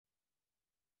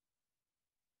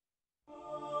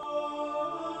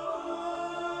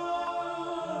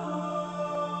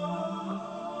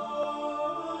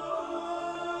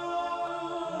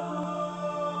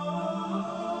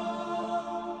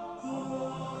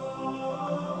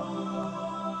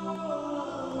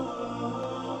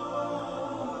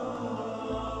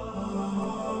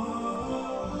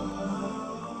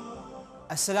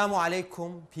Assalamu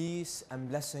alaikum, peace and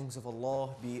blessings of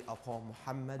Allah be upon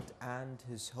Muhammad and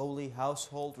his holy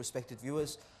household. Respected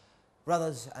viewers,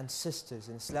 brothers and sisters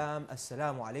in Islam,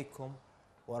 Assalamu alaikum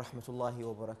wa rahmatullahi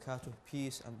wa barakatuh.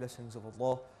 Peace and blessings of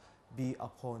Allah be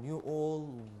upon you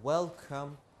all.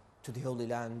 Welcome to the holy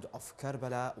land of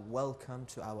Karbala. Welcome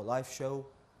to our live show.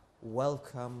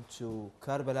 Welcome to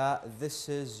Karbala. This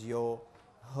is your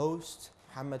host,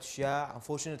 Muhammad Shah.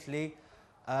 Unfortunately,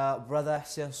 Brother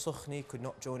Hussein Sukhni could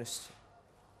not join us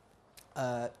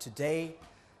today,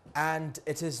 and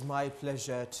it is my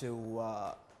pleasure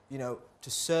to, to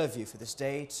serve you for this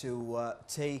day, to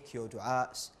take your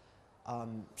du'as,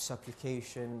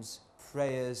 supplications,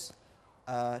 prayers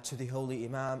to the holy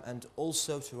Imam, and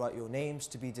also to write your names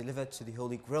to be delivered to the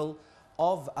holy grill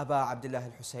of Abal-Fadhil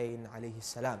Al-Hussein alayhi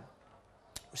salam.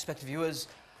 Respected viewers,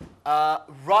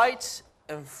 right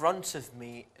in front of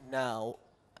me now,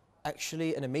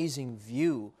 actually an amazing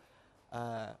view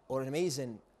or an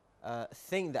amazing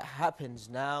thing that happens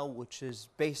now, which is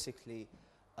basically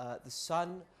the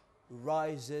sun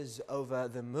rises over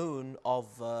the moon of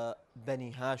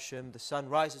Beni Hashim. The sun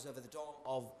rises over the dome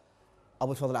of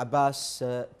Abal-Fadhil Al-Abbas,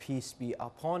 peace be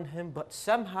upon him, but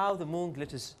somehow the moon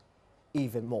glitters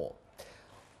even more.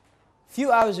 A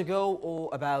few hours ago,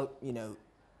 or about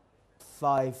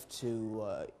 5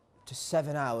 to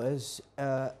 7 hours,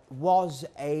 was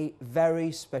a very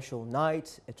special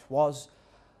night. It was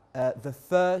the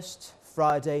first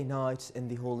Friday night in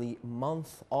the holy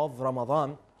month of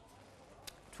Ramadan.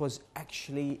 It was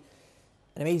actually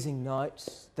an amazing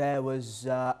night. There was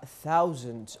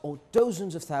thousands or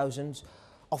dozens of thousands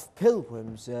of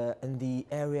pilgrims in the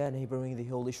area neighboring the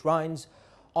holy shrines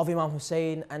of Imam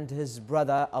Hussein and his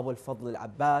brother Abal-Fadhil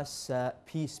Al-Abbas,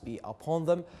 peace be upon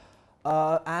them.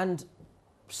 And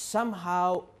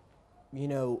somehow,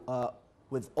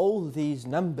 with all these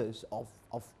numbers of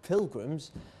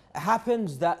pilgrims, it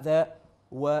happens that there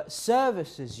were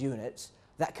services units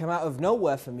that came out of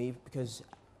nowhere for me, because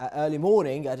at early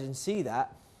morning I didn't see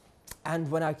that,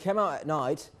 and when I came out at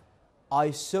night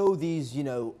I saw these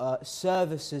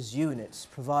services units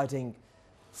providing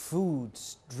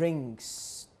foods,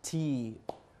 drinks, tea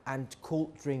and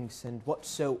cold drinks and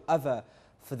whatsoever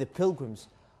for the pilgrims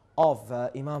of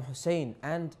Imam Hussein.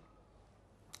 And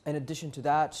in addition to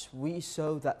that, we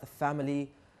saw that the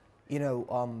family, they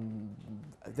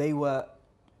were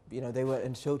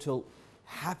in total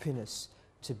happiness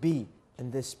to be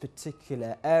in this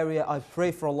particular area. I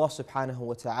pray for Allah subhanahu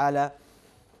wa ta'ala,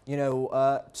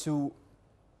 to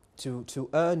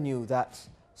earn you that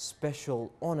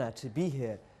special honor to be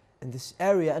here in this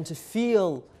area and to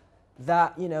feel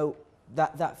that,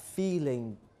 that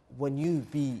feeling when you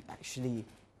be actually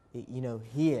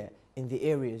here in the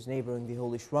areas neighboring the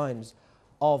holy shrines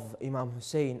of Imam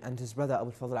Hussein and his brother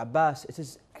Abal-Fadhil Al-Abbas. It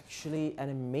is actually an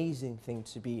amazing thing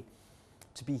to be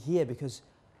here, because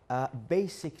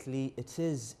basically it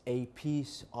is a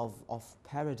piece of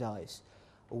paradise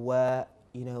where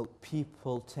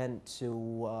people tend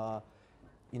to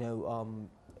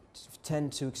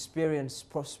experience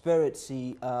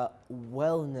prosperity,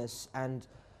 wellness, and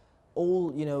all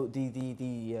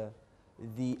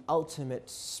the ultimate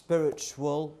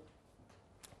spiritual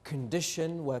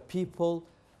condition where people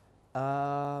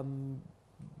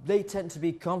they tend to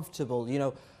be comfortable.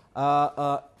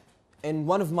 In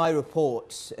one of my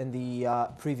reports in the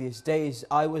previous days,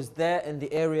 I was there in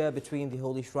the area between the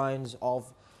holy shrines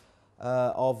of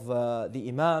the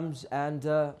Imams,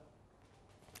 and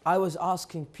I was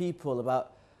asking people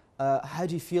about how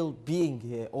do you feel being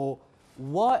here, or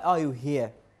why are you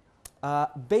here?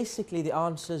 Basically, the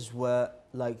answers were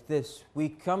like this: we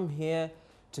come here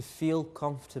to feel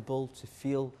comfortable, to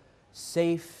feel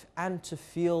safe, and to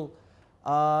feel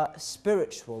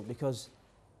spiritual, because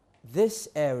this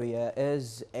area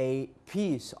is a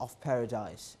piece of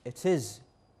paradise. It is,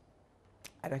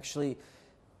 and actually,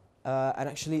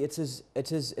 it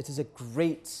is a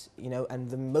great,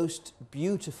 and the most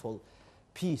beautiful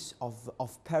piece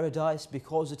of paradise,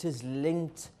 because it is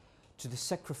linked to the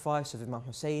sacrifice of Imam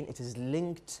Hussein. It is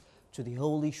linked to the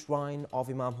holy shrine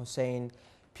of Imam Hussein,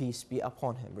 peace be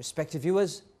upon him. Respected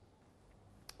viewers,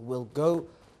 we'll go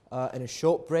in a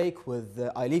short break with,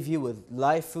 I leave you with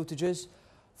live footages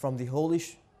from the holy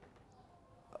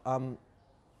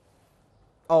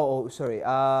sorry,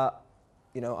 I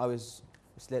was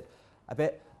misled a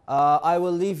bit. I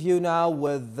will leave you now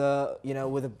with,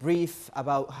 with a brief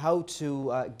about how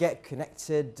to get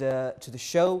connected to the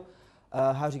show,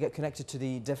 how to get connected to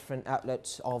the different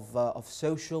outlets of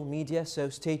social media. So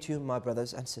stay tuned, my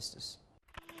brothers and sisters.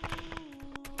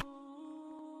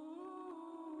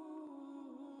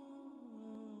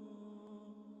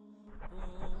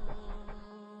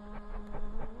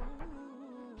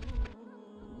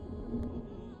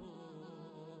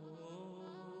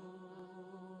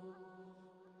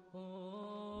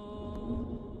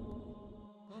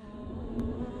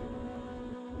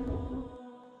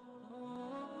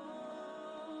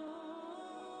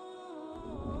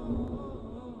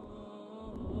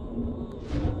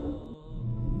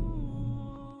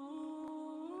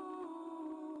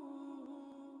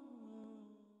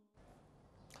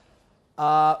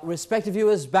 Respected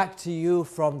viewers, back to you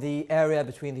from the area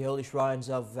between the holy shrines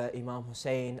of Imam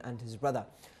Hussein and his brother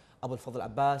Abal-Fadhil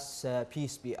Al-Abbas,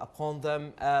 peace be upon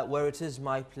them, where it is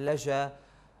my pleasure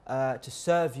to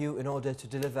serve you in order to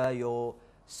deliver your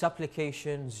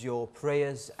supplications, your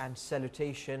prayers and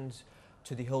salutations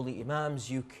to the holy Imams.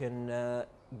 You can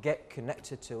get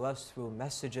connected to us through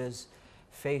messages,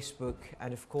 Facebook,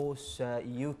 and of course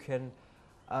you can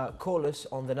call us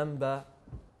on the number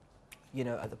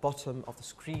at the bottom of the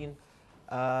screen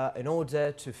in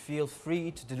order to feel free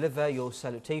to deliver your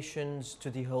salutations to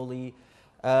the holy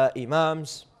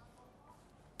Imams.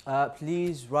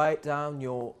 Please write down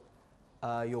your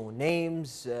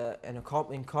names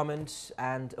in comments,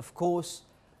 and of course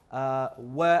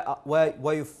where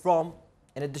you're from.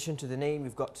 In addition to the name,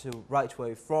 you've got to write where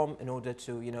you're from in order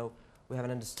to we have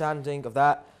an understanding of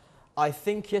that. I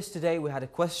think yesterday we had a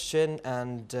question,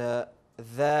 and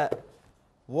there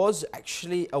was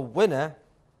actually a winner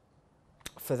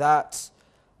for that.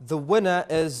 The winner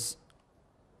is,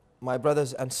 my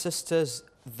brothers and sisters,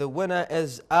 the winner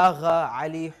is Agha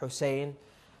Ali Hussein.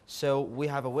 So we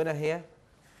have a winner here.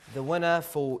 The winner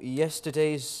for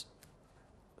yesterday's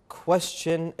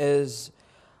question is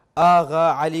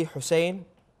Agha Ali Hussein.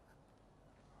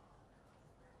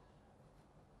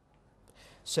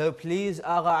 So please,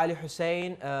 Agha Ali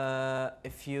Hussein,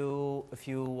 if you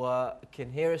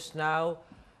can hear us now,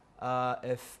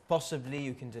 if possibly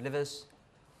you can deliver us,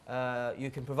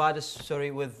 you can provide us,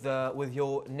 with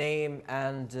your name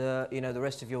and the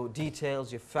rest of your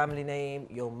details, your family name,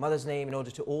 your mother's name, in order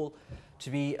to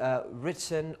be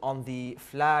written on the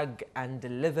flag and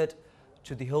delivered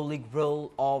to the holy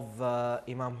grill of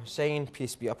Imam Hussein,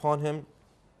 peace be upon him.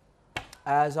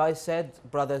 As I said,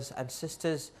 brothers and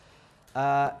sisters,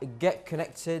 get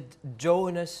connected,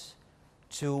 join us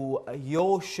to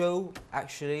your show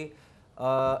actually,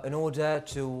 in order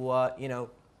to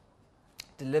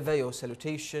deliver your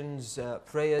salutations,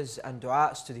 prayers and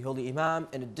du'as to the holy Imam.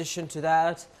 In addition to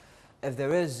that, if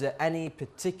there is any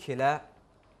particular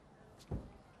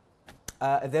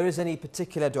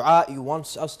du'a you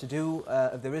want us to do,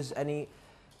 if there is any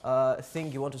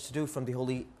thing you want us to do from the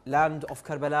holy land of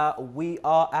Karbala, we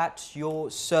are at your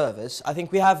service. I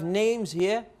think we have names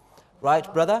here,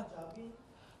 right, brother?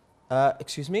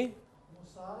 Excuse me?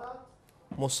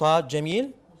 Musad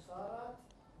Jamil?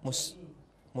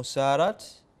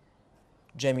 Musarat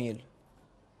Jamil.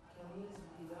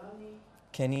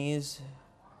 Kaniz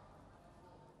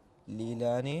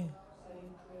Lilani.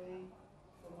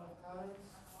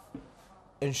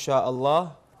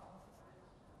 Insha'Allah.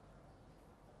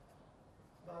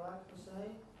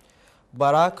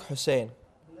 Barak Hussein.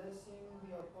 Blessing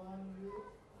be upon you,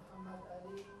 Muhammad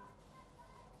Ali.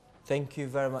 Thank you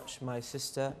very much, my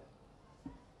sister.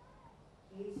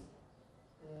 Please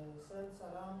send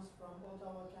salams from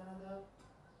Ottawa, Canada,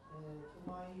 to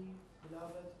my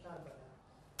beloved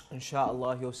Karbala.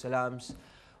 Insha'Allah, your salams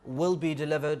will be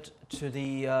delivered to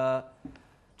the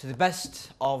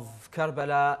best of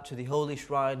Karbala, to the holy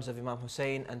shrines of Imam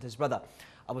Hussein and his brother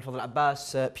Abal-Fadhil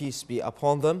Al-Abbas, peace be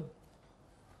upon them.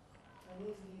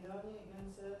 Kaniz Lilani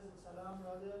again says, salam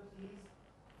brother, please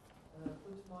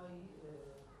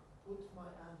put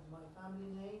my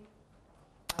family name.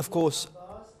 Of course.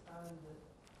 Abbas and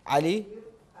Ali.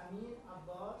 Amin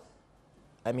Abbas.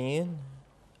 Amin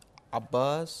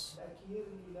Abbas. Bakir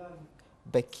Lilani.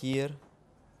 Bakir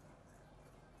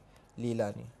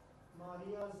Lilani.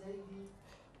 Maria Zaidi.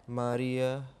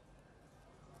 Maria.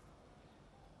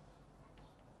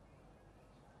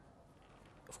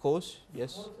 Of course,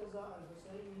 yes. Murtaza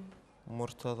Al-Husseini.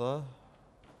 Murtaza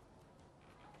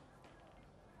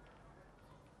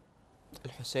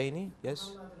Al-Husseini,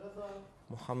 yes.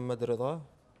 Muhammad Rida. Muhammad Rida.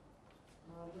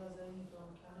 Maria Zaini From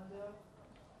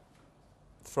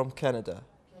from Canada. Canada.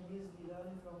 Kaniz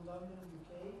Lilani from London,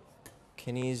 UK.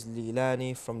 Kaniz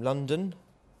Lilani from London.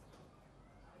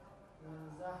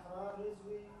 Zahra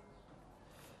Rizvi.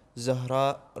 Zahra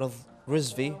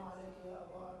Rizvi.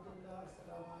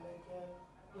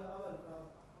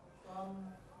 From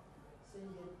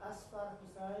Sayyid Asfar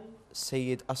Hussain.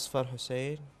 Sayyid Asfar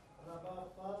Hussein. Rabah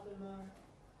Fatima.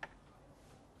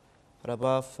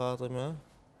 Rabah Fatima.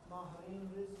 Mahreen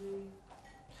Rizvi.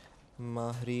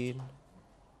 Mahreen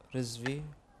Rizvi.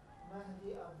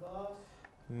 Mahdi Abbas.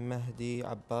 Mahdi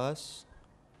Abbas.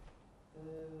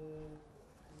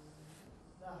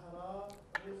 Zahra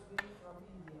Rizvi from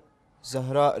India.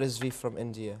 Zahra Rizvi from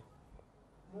India.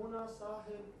 Muna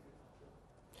Sahib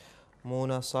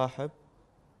Muna Sahib.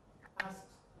 asks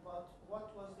about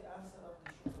what was the answer of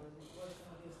the question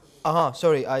of yesterday.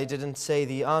 Sorry, I didn't say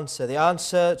the answer. The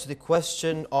answer to the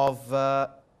question of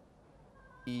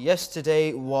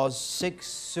Yesterday was 6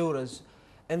 surahs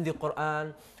in the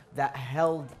Quran that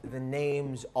held the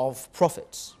names of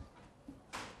prophets.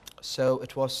 So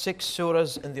it was 6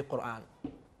 surahs in the Quran.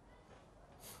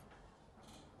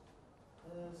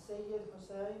 Sayyid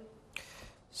Hussein,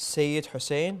 Sayyid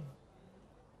Hussein,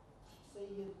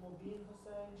 Sayyid Mubin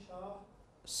Hussein Shah,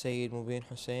 Sayyid Mubin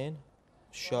Hussein,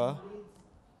 Shah from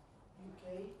Leeds,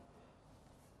 UK.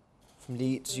 from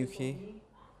Leeds, Say for UK. me,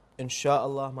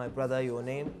 Insha'Allah, my brother, your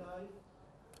name. life,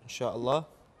 Insha'Allah.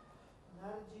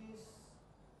 Narjis,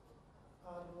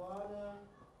 Parwana,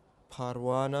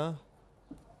 Parwana,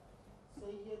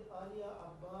 Sayyid Alia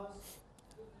Abbas,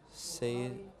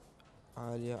 Sayyid Bukhari.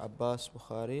 Ali Abbas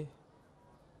Bukhari.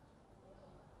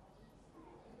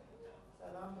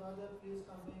 Salam brother, please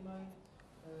convey my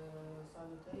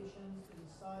salutations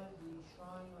inside the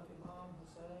shrine of Imam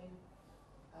Hussein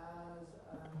as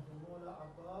the Mullah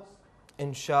Abbas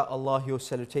Insha'Allah, your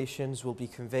salutations will be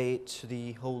conveyed to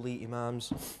the holy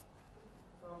Imams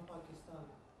from Pakistan.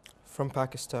 from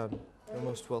Pakistan. You're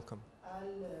most welcome.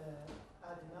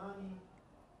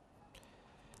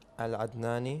 Al-Adnani,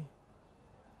 Al-Adnani,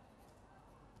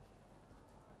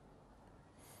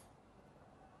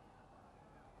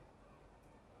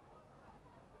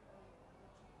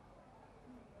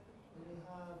 we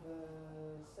have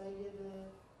Sayyid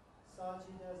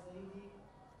Sajida Zaidi,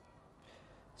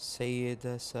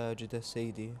 Sayyida Sajida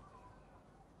Sayyidi,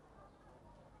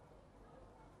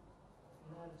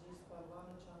 Narjis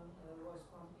Parwana was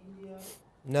from India,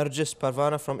 Narjis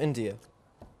Parvana from India.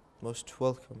 Most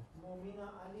welcome. Momina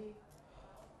Ali,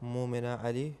 Mumina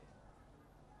Ali,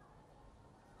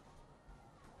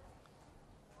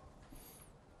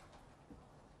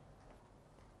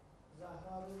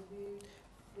 Zahra Rubi.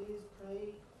 Please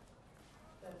pray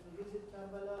that we visit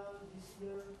Karbala this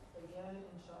year again,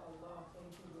 inshallah.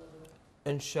 Thank you, brother.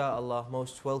 Insha'Allah,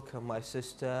 most welcome, my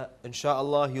sister.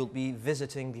 Insha'Allah, you'll be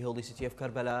visiting the holy city of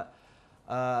Karbala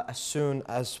as soon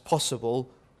as possible.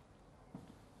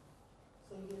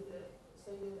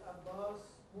 Sayyid Abbas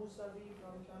Musavi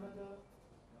from Canada,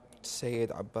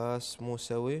 Sayyid Abbas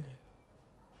Musawi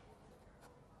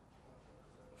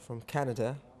from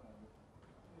Canada.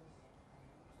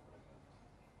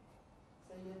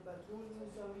 Sayyid Batul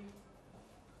Musavi,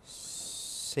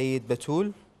 Sayyid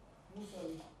Batul,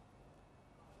 Musavi,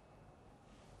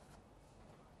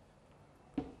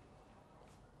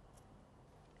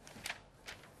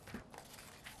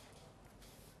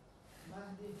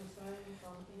 Mahdi Hussain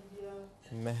from India,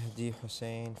 Mahdi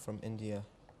Hussein from India.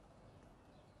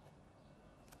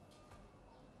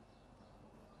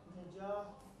 Najah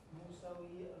Musawi,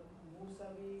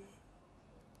 Musalmani.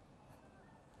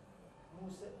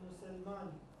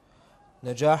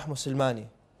 Najah Musulmani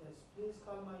Yes, please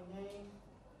call my name,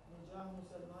 Najah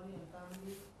Musalmani and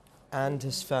family. and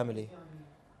his family.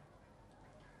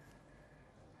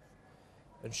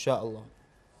 Insha'Allah.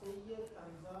 Sayyid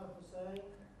Anzar Hussain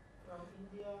from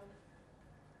India,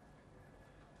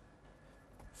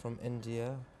 From India.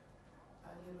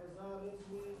 Ali Raza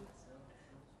Rizvi,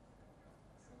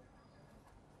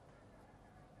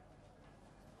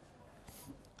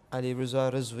 Ali Riza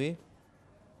Rizvi.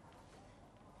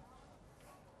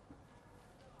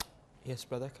 Yes,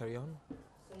 brother, carry on.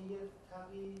 Sayyid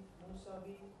Taqi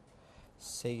Musavi.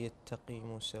 Sayyid Taqi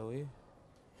Musawi.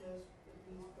 Yes,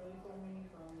 please pray for me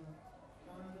from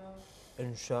Canada.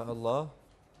 Insha'Allah.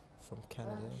 From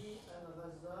Canada. Mahdi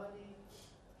Al-Ghazali,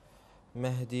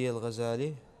 Mahdi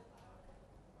Al-Ghazali.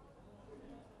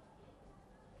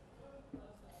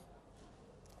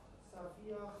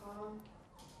 Safia Khan,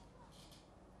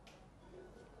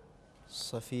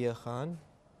 Safiya Khan.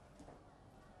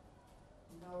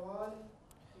 Nawal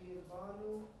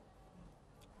Pirbanu,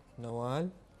 Nawal.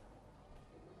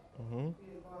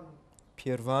 Pirbanu,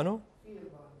 Pirvano.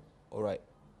 Pirbanu, All right.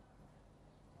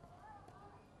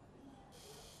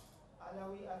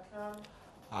 Alawi Akram,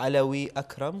 Alawi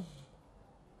Akram.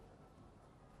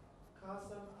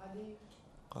 Qasim Ali,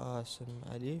 Qasim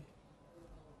Ali.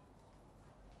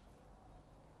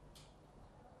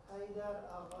 Haidar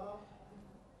Agha.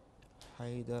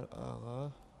 Haidar Agha.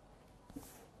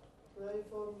 Pray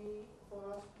for me, for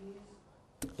us, please.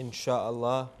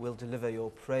 Insha'Allah, we'll deliver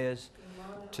your prayers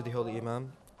Iman to the Holy Agha.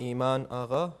 Imam. Iman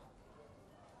Agha.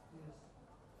 Yes.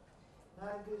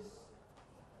 Nargis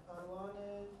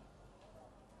Parwane,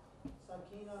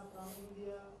 Sakina from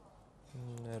India,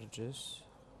 Narjis.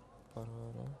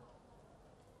 Parwana.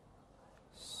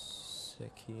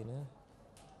 Sakina.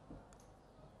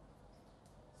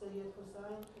 Sayyid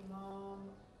Hussain Imam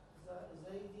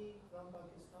Zaidi from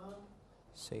Pakistan,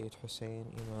 Sayyid Hussein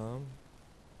Imam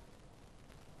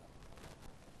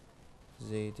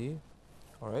Zaidi.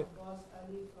 All right. Abbas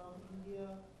Ali from India.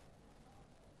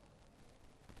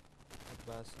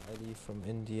 Abbas Ali from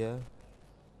India.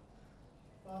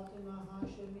 Fatima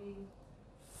Hashimi.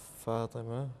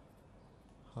 Fatima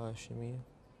Hashimi.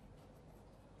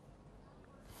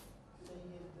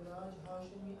 Sayyid Raj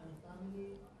Hashimi and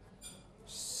family.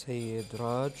 Sayyid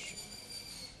Raj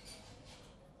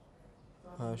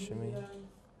From Hashimi. New Zealand.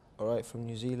 All right, from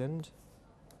New Zealand.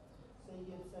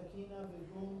 Sayyid Sakina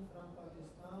Begum from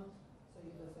Pakistan.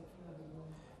 Sayyida Sakina Begum.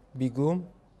 Begum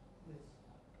Yes.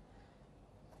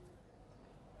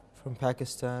 from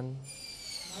Pakistan.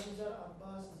 Manzar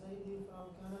Abbas Zaidi from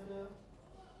Canada.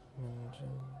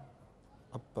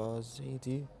 Abbas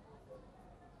Zaidi.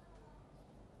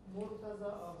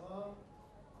 Murtaza Agha.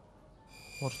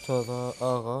 Murtada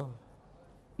Agha.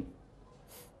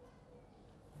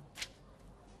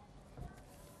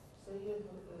 Sayyid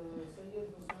Hussain,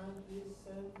 please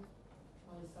send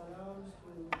my salams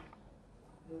to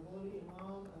the Holy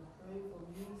Imam and pray for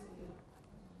me.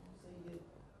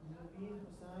 Sayyid Mubin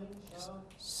Hussain Shah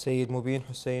Sayyid Mubin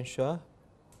Hussein Shah.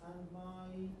 and my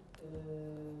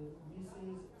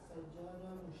Mrs.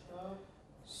 Sajjada Mushtaq.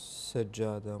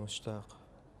 Sajida Mushtaq.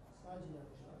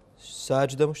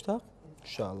 Sajida Mushtaq.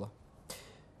 Inshallah.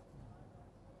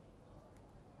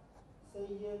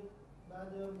 Sayyid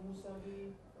Badr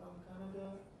Musawi from Canada.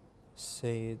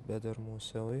 Sayyid Badr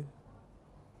Musawi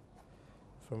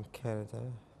from Canada.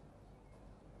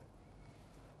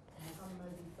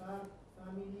 Muhammadi Fard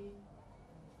family.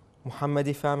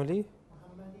 Muhammadi family.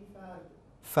 Muhammadi Fard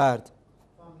Fard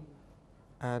family.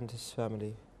 and his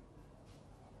family.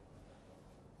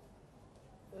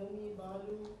 Beni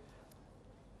Balu.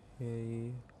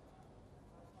 Hey,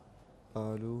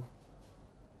 Balu.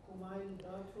 Kumail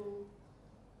Datu.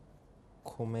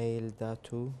 Kumail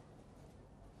Datu.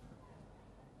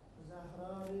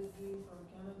 Zahra Rizvi from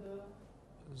Canada.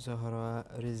 Zahra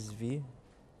Rizvi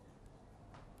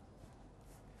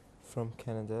from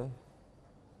Canada.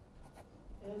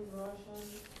 M. Roshan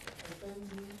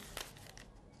Effendi.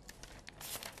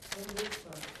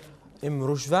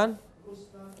 Ruslan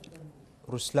Ruslan Effendi.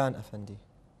 Ruslan Effendi.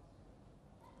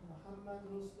 Muhammad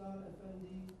Ruslan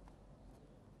Effendi.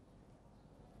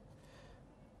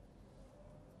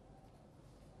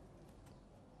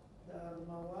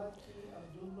 Darmawati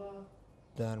Abdullah.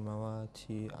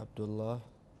 Darmawati Abdullah.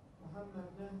 Muhammad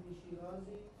Mehdi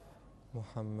Shirazi.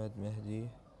 Muhammad Mehdi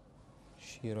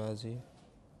Shirazi.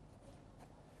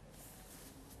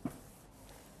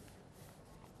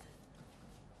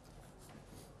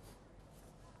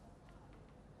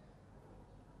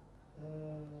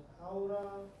 Haura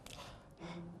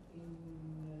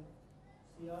in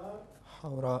Siyar.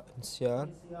 Haura Insiyar.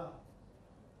 In Siyar.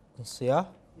 Insiyah.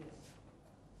 Yes.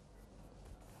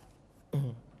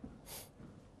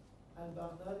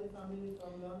 Al-Baghdadi family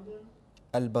from London.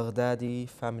 Al-Baghdadi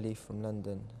family from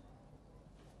London.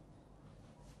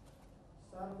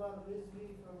 Sarwar Rizvi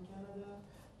from Canada.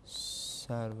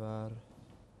 Sarwar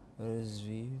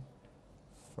Rizvi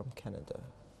from Canada.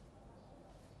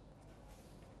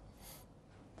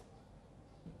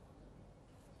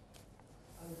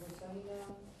 Al-Husayna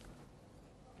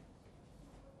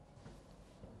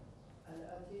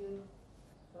Al-Atir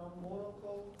from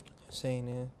Morocco.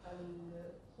 Husseini.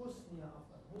 Al-Husniya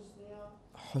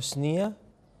Husniya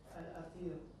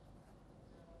Al-Atir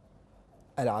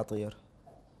Al-Atir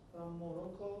from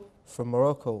Morocco. from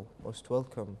Morocco. Most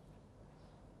welcome.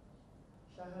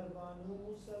 Shahrbanu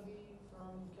Musavi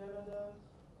from Canada.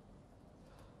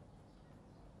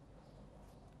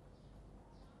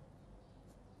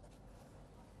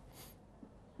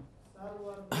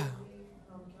 Sarwar Rizvi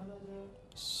from Canada.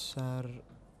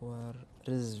 Sarwar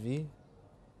Rizvi,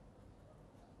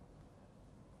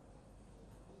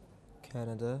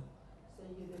 Canada.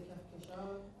 Sayyid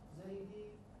Kahkashan Zaidi.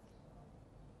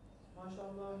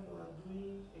 MashaAllah, you are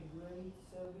doing a great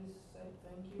service.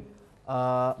 Thank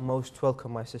you. Most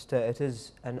welcome, my sister. It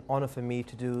is an honor for me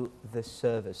to do this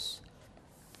service.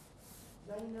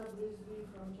 Zainab Rizvi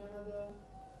from Canada.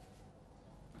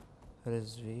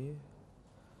 Rizvi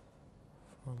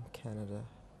from Canada.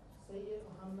 Sayyid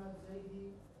Muhammad Zaidi.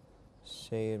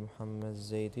 Sayyid Muhammad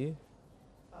Zaidi.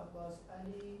 Abbas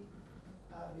Ali.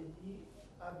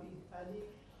 Abid Ali.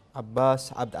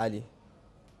 Abbas Abd Ali.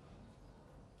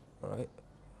 All right.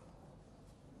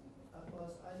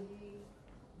 Abbas Ali.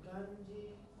 Ganji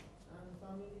and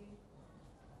family.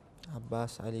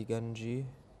 Abbas Ali Ganji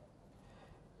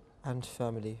and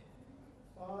family.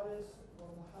 Faris wa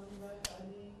Muhammad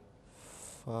Ali.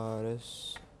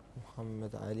 Faris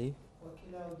Muhammad Ali. Wa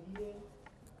Kilaudiya.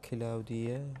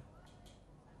 Kilaudiya.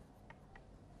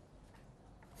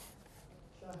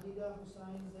 Shahida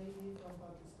Hussain Zaidi from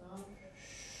Pakistan.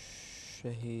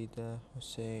 Shahida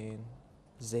Hussein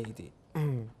Zaidi.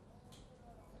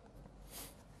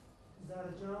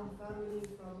 Zarjan family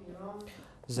from Iran.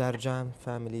 Zarjan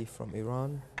family from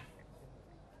Iran.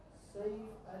 Saif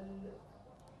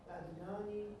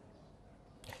al-Adnani.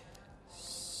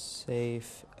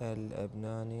 Saif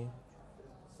al-Abnani.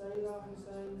 Saira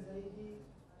Hussein Zaidi.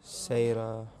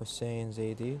 Saira Hussein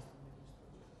Zaidi.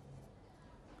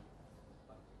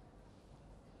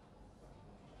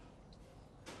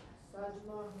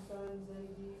 Sajma Hussein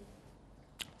Zaidi.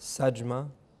 Sajma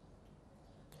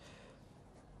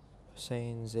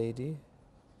Hussein Zaidi.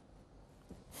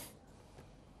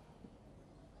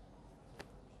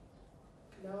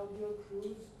 Claudio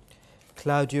Cruz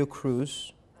Claudio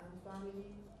Cruz and family.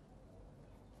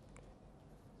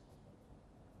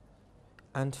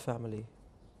 and family.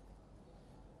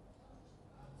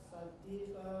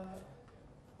 Sadiqa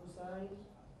Hussein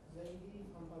Zaidi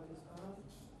from Pakistan.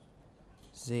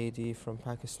 Zaidi from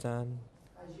Pakistan.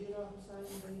 Hajira Hussein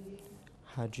Zaidi.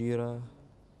 Hajira.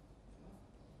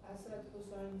 Asad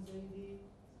Hussein Zaidi.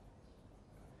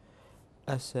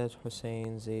 Asad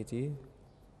Hussein Zaidi.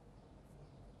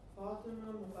 Fatima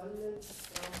Muqallid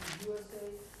from USA.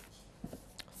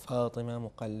 Fatima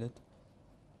Muqallid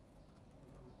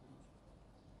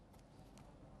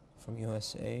from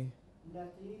USA.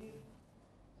 Latif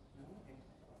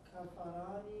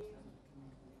Kafarani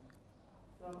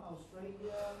from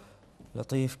Australia.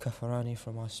 Latif Kafarani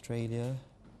from Australia.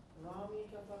 Rami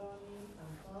Kafarani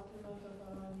and Fatima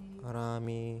Kafarani.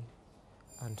 Rami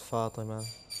and Fatima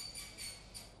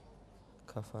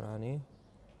Kafarani.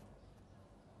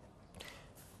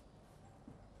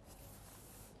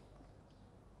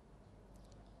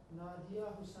 Nadia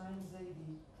Hussein Zaidi.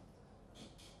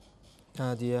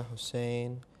 Nadia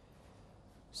Hussein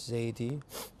Zaidi.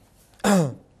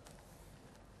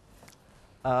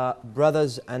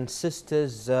 Brothers and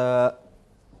sisters,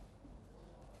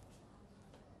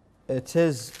 it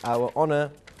is our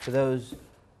honor to those.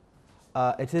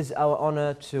 It is our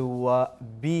honor to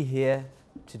be here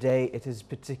today. It is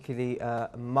particularly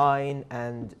mine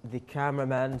and the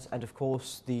cameraman's, and of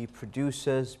course the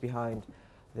producers behind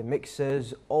the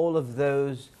mixers, all of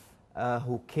those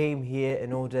who came here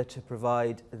in order to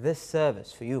provide this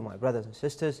service for you, my brothers and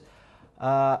sisters.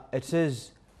 It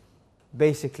is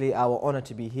basically our honor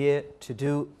to be here to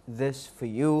do this for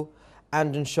you,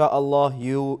 and inshallah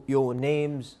your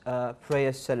names,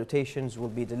 prayers, salutations will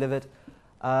be delivered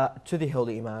to the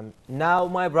Holy Imam. Now,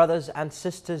 my brothers and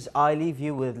sisters, I leave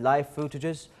you with live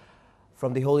footages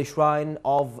from the holy shrine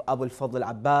of Abal-Fadhil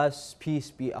Al-Abbas,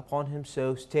 peace be upon him,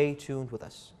 so stay tuned with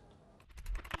us.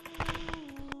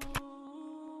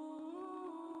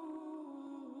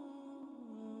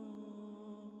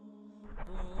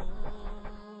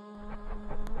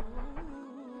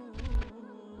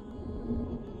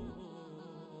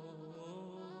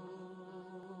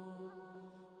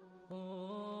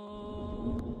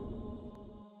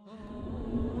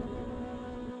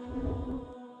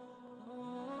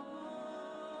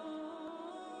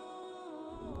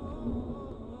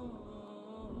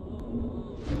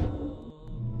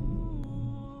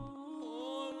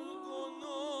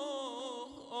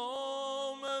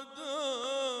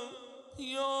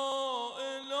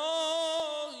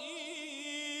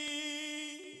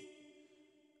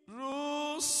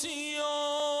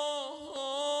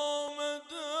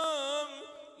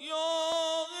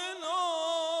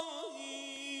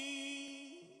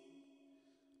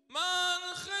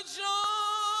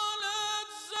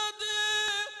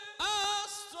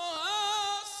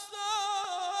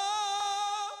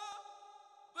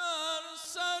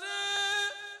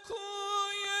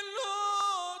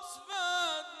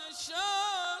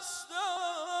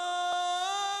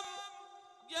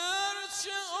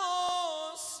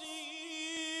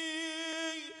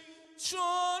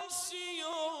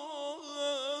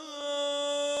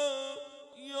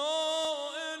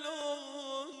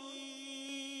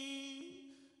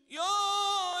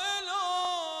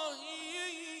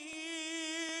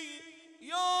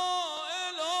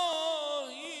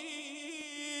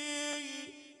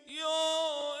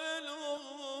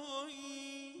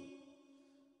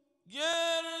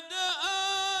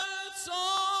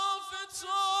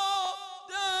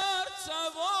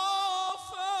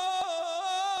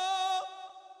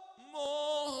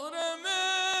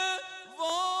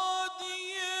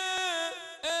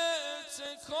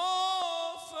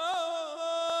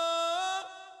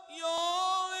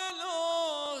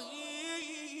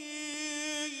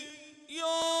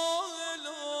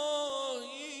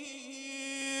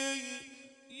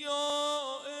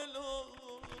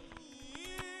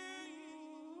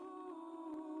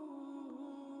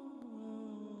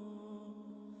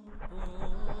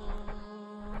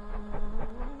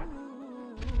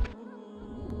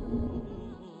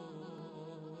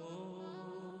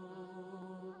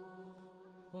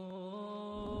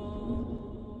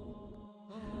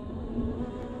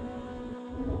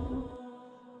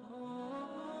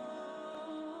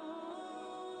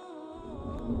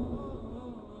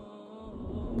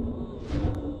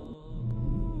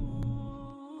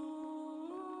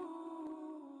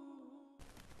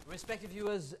 Respected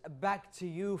viewers, back to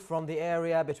you from the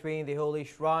area between the holy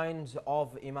shrines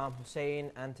of Imam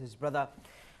Hussein and his brother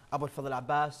Abal-Fadhil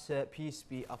Al-Abbas, peace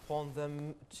be upon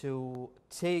them, to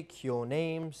take your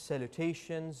names,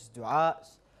 salutations,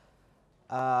 du'as,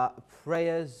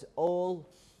 prayers, all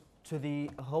to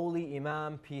the holy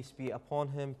Imam, peace be upon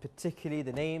him. Particularly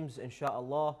the names,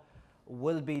 inshallah,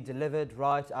 will be delivered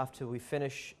right after we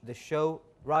finish the show.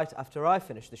 Right after I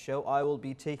finish the show, I will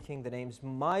be taking the names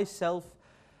myself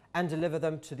and deliver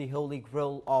them to the holy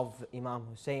grill of Imam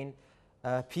Hussein,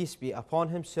 peace be upon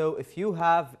him. So if you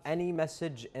have any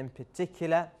message in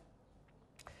particular,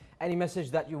 any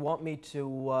message that you want me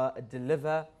to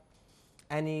deliver,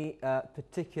 any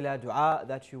particular dua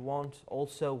that you want,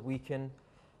 also we can,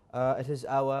 it is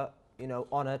our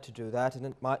honor to do that,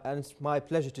 and it's my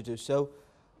pleasure to do so.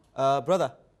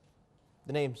 Brother,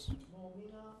 the names.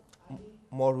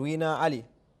 Morwina Ali.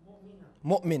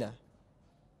 Mu'mina.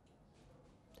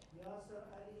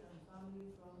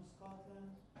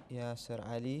 Yasser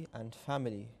Ali and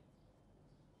family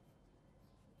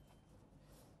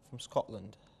from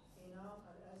Scotland.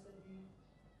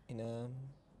 Inam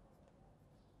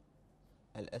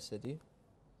Al-Asadi.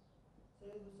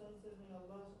 Sayyid Hussein says, may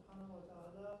Allah subhanahu wa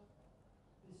ta'ala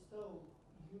bestow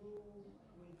you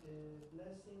with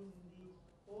blessings in the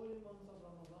holy month of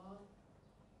Ramadan.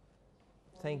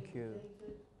 Thank you. To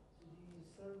the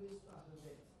service of the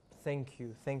day. Thank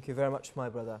you. Thank you very much, my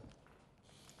brother.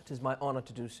 It is my honor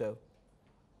to do so.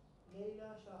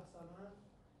 Layla Shah Saman.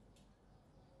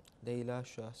 Layla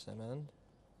Shah Saman.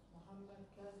 Muhammad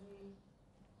Kazmi.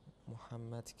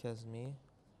 Muhammad Kazmi.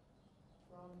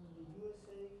 From the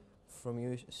USA. From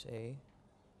USA.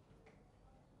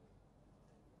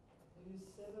 Who is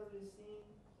severely seen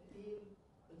ill.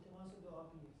 Iltimas dua,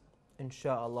 please.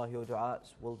 Inshallah, your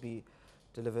du'as will be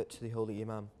delivered to the holy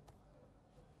Imam.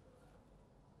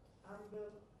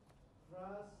 Amber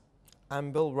Ras.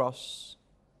 Ambil Ross.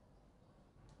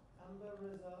 Amber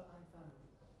Reza and family.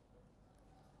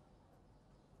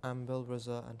 Ambil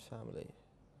Reza and family.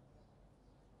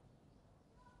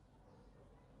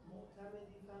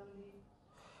 Mu'tamadi family.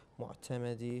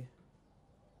 Mu'tamadi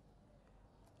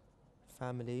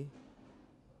family.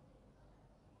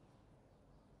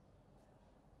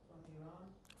 From Iran.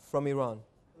 From Iran.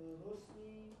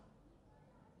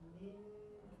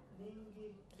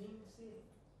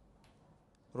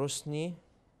 Rosni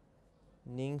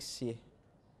Ningsi. Yes.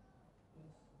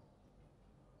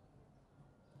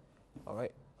 All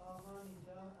right. Aha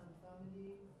Nijan and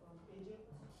family from Egypt.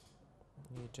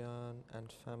 Nijan and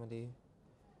family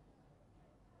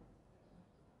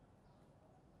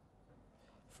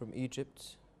from Egypt.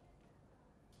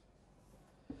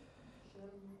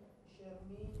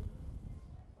 Shermin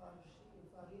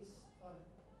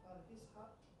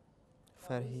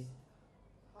Farhi.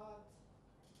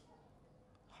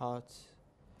 Heart.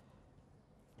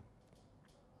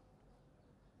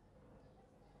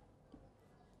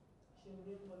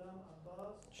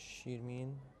 Shirmin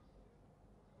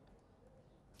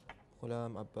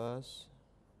Ghulam Abbas.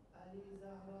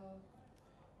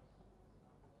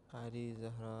 Ali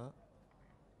Zahra.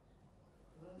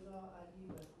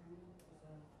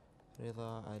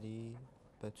 Reza Ali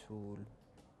Batul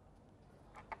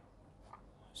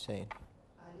Hussein.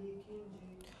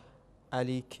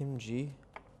 Ali Kimji.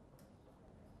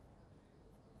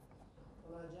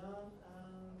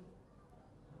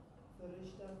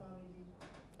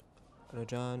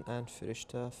 Rajan and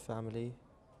Firishta family.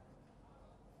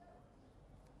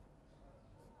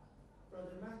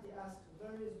 Brother Mahdi asked,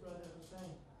 where is Brother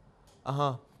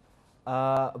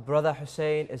Hussein? Brother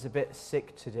Hussein is a bit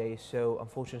sick today, so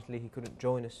unfortunately he couldn't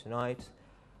join us tonight.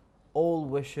 All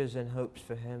wishes and hopes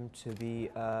for him to be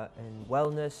in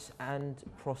wellness and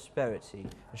prosperity,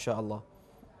 inshallah.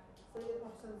 Sayyid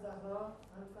Muhsin Zahra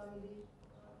and family.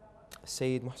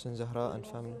 Sayyid Muhsin Zahra and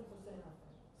family.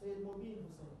 Sayyid Mubin Hussein.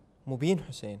 Mubin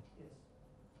Hussein. Yes.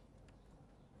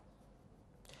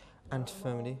 And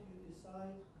family. You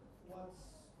decide what's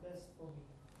best for me.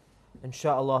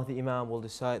 Inshallah, the Imam will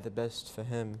decide the best for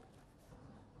him.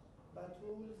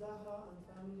 Batul Zahra and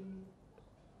family.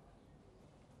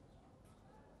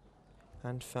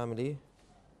 And family.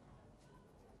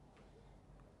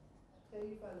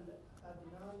 Taif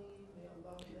Al-Adnani, may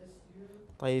Allah bless you.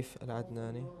 Taif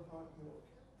Al-Adnani.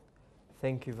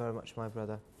 Thank you very much, my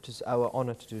brother. It is our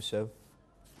honor to do so.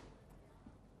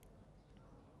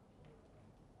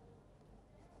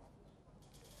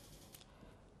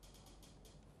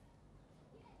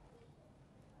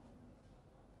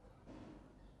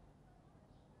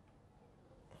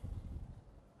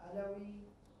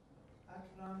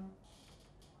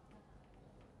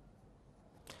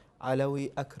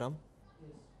 Alawi Akram.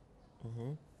 Yes.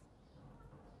 Mm-hmm.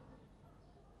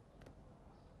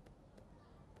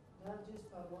 Narjis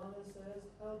Parwana says,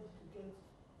 help to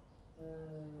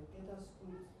get us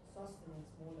good sustenance,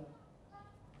 Mola.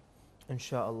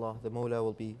 Insha'Allah, the Mawla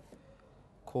will be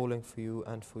calling for you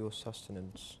and for your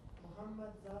sustenance.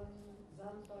 Muhammad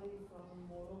Zanfari from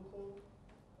Morocco,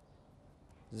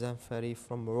 Zanfari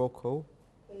from Morocco.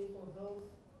 pray for health.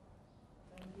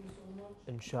 Thank you so much.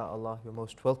 Insha'Allah, you're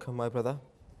most welcome, my brother.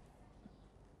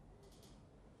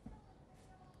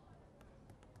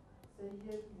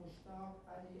 Sayyid Mushtaq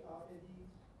Ali Abedi,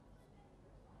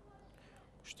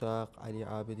 Mushtaq Ali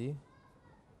Abidi.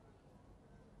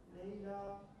 Leila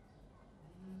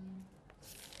D.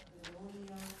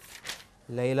 Belonia,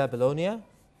 Layla Belonia.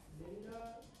 Leila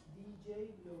DJ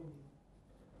Belonia,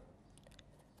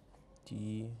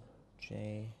 DJ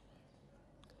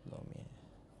Lomia.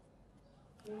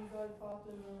 Kinzai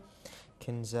Fatima,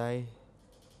 Kinzai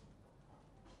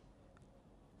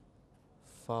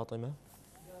Fatima.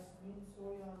 Yasmin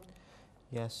Soyan,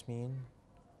 Yasmin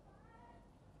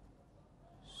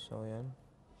Soyan.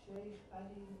 Sheikh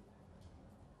Ali,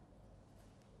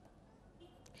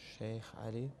 Sheikh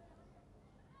Ali.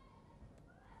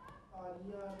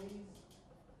 Alia Riz,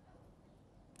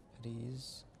 Riz.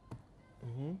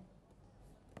 Mm-hmm.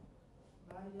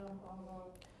 Maryam Agha,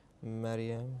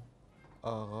 Maryam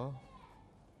Agha.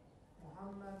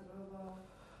 Muhammad Reza,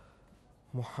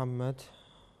 Muhammad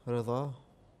Rida.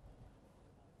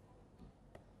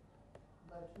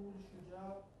 Batul Shuja,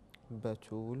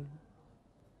 Batul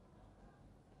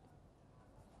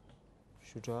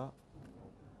Shuja.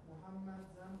 Muhammad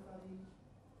Zanfari,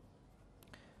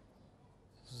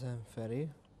 Zanfari.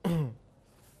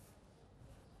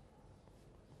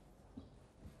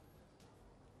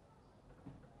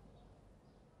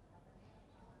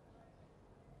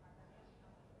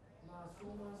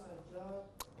 Masuma Sajjad,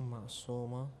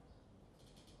 Masuma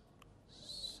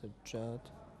Sajjad.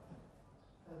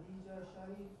 Khadija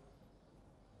Sharif,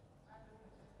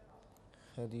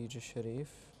 Khadija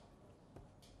Sharif.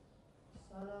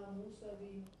 Sana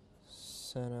Musavi,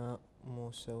 Sana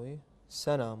Musawi.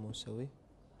 Sana Musawi.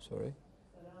 Sorry.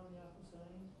 Salam Ya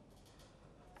Hussein,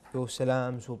 Your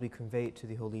salams will be conveyed to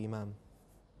the Holy Imam.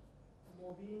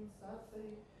 Mubin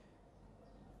Satri,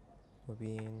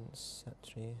 Mubin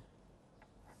Satri.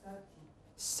 Sati,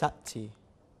 Sati.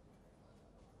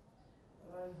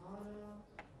 Raihana,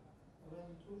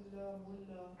 Rantulla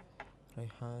Mulla,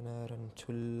 Rayhana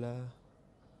Rantulla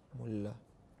Mulla.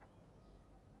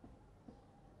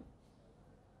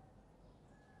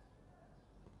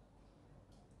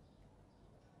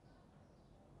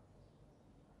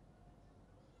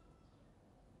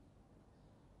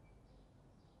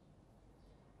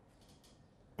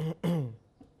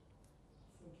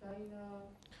 Sukaina,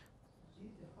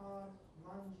 Jidhar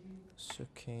Manji,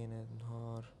 Sukaina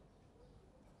Nhar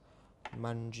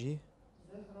Manji.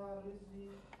 Zahra Rizvi,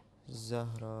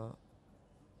 Zahra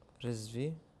Rizvi.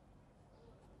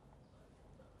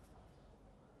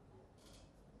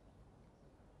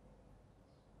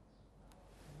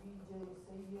 VJ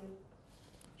Sayyid,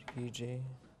 VJ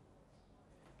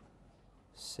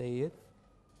Sayyid.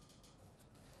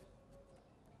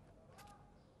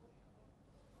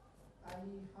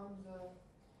 Ali Hamza,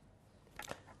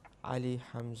 Ali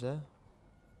Hamza.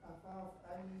 Afaf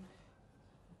Ali,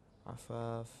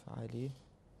 Afaf Ali.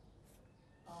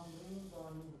 Amrin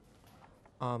Banu,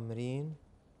 Amreen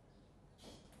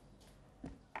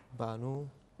Banu,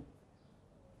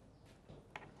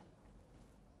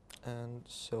 and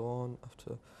so on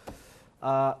after.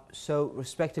 So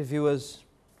respected viewers,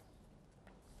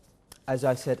 as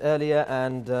I said earlier,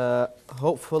 and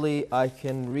hopefully I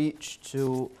can reach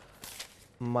to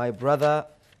my brother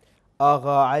Agha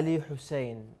Ali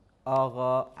Hussein.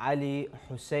 Agha Ali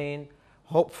Hussein.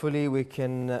 Hopefully we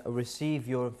can receive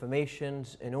your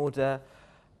informations in order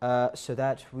so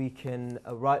that we can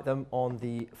write them on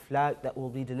the flag that will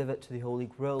be delivered to the Holy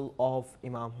Grail of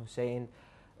Imam Hussein,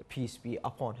 peace be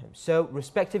upon him. So,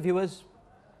 respected viewers,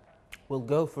 we'll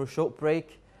go for a short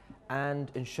break and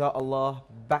inshallah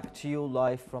back to you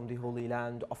live from the Holy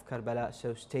Land of Karbala,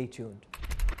 so stay tuned.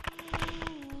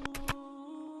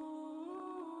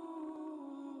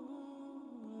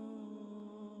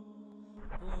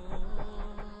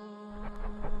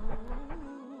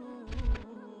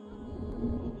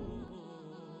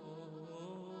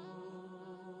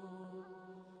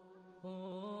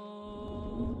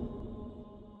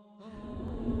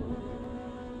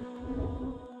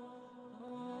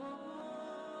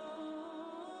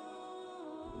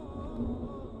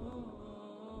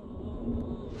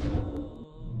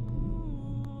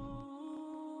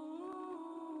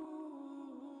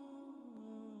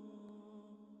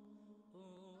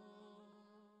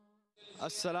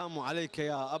 السلام عليك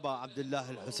يا أبا عبد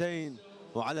الله الحسين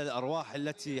وعلى الأرواح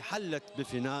التي حلت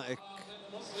بفنائك.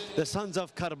 The sons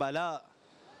of Karbala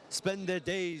spend their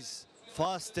days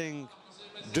fasting,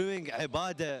 doing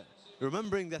ibadah,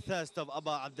 remembering the thirst of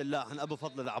Abba Abdullah and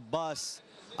Abal-Fadhil Al-Abbas.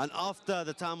 And after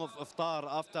the time of iftar,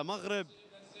 after Maghrib,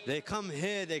 they come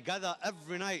here, they gather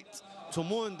every night to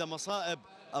mourn the masa'ib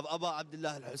of Abba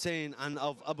Abdullah Al-Hussein and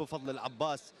of Abal-Fadhil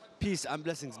Al-Abbas. Peace and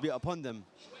blessings be upon them.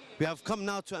 We have come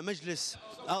now to a majlis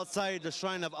outside the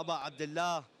shrine of Abba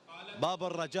Abdullah, Bab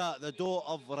al-Raja, the door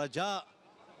of Raja,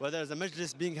 where there is a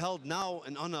majlis being held now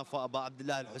in honor for Abba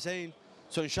Abdullah Al-Hussein.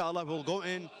 So inshallah we'll go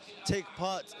in, take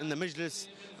part in the majlis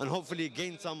and hopefully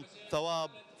gain some thawab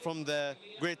from the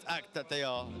great act that they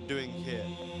are doing here.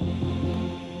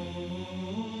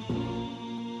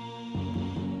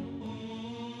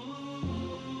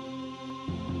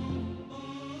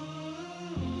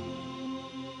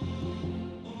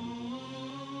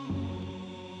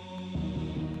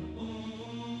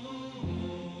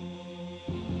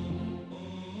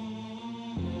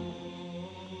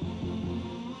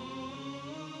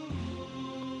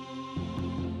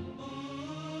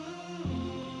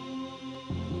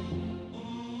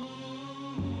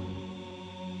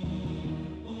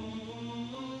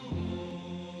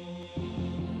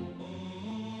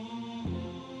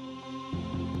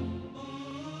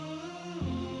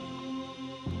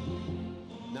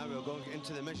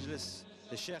 Into the majlis,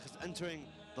 the Sheikh is entering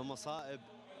the masa'ib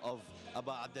of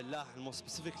Abba Abdullah and more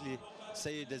specifically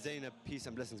Sayyida Zainab, peace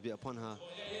and blessings be upon her.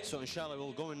 So inshallah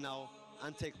we'll go in now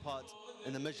and take part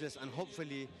in the majlis and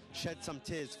hopefully shed some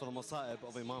tears for the masa'ib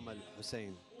of Imam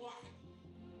al-Hussein.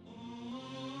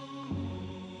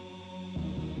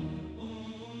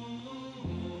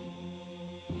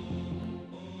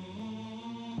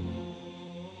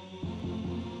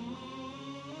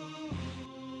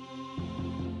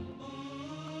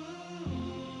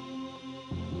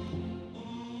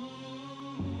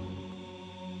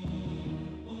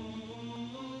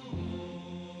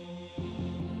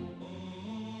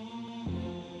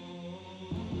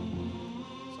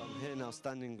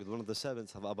 Standing with one of the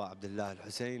servants of Abba Abdullah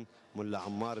Al-Hussein, Mullah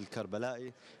Ammar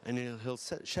Al-Karbala'i, and he'll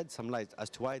shed some light as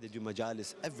to why they do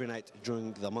majalis every night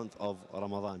during the month of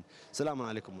Ramadan. Assalamu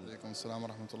alaikum. عليكم السلام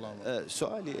ورحمة الله وبركاته.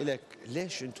 سؤالي لك،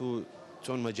 ليش انتم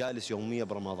تسوون مجالس يومية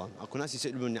برمضان؟ اكو ناس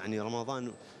يسألون يعني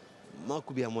رمضان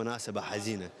ماكو بها مناسبة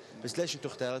حزينة، بس ليش انتم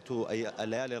اختارتوا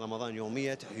الليالي رمضان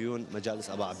يومية تحيون مجالس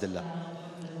أبا عبد الله؟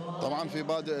 طبعا في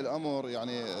بادئ الأمر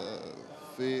يعني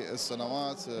في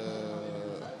السنوات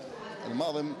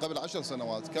الماضي قبل 10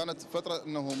 سنوات كانت فترة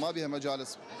أنه ما بها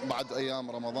مجالس بعد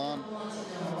أيام رمضان،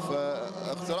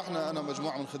 فاقترحنا أنا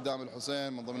مجموعة من خدام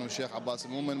الحسين من ضمنهم الشيخ عباس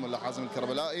المؤمن ملا حازم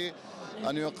الكربلائي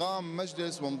أن يقام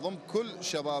مجلس من ضمن كل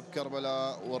شباب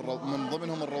كربلاء ومن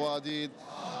ضمنهم الرواديد،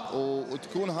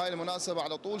 وتكون هاي المناسبة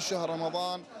على طول شهر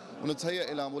رمضان،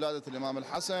 ونتهيأ إلى ولادة الإمام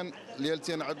الحسن.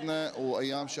 ليلتين عندنا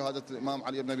وأيام شهادة الإمام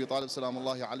علي بن أبي طالب سلام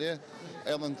الله عليه،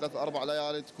 أيضا 3-4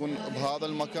 ليالي تكون بهذا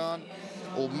المكان،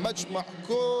 وبمجمع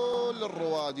كل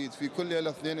الرواديد في كل ليلة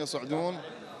 2 يصعدون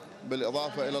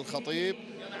بالإضافة إلى الخطيب،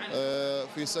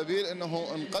 في سبيل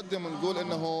أنه نقدم ونقول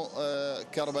أنه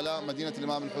كربلاء مدينة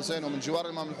الإمام الحسين ومن جوار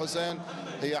الإمام الحسين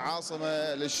هي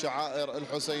عاصمة للشعائر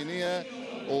الحسينية،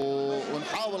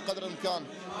 ونحاول قدر الإمكان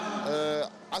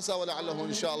عسى ولعله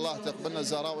إن شاء الله تقبلنا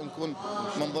الزهراء ونكون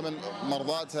من ضمن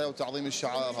مرضاتها وتعظيم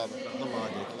الشعائر هذا.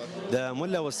 The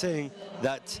mullah was saying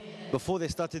that before they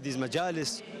started these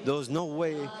majalis, there was no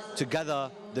way to gather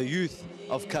the youth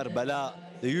of Karbala.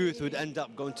 The youth would end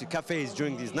up going to cafes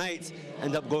during these nights,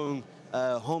 end up going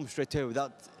home straight away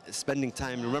without spending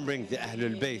time remembering the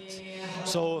Ahlul Bayt.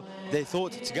 So they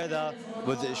thought together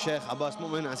with Sheikh Abbas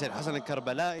Mu'min and Sayyid Hassan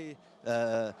al-Karbala'i,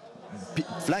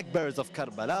 flag bearers of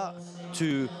Karbala,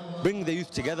 to bring the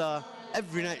youth together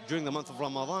every night during the month of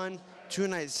Ramadan, 2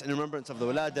 nights in remembrance of the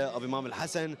Walada of Imam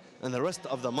al-Hassan, and the rest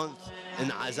of the month in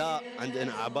Aza and in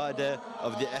Abadah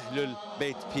of the Ahlul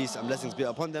Bayt, peace and blessings be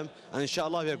upon them. And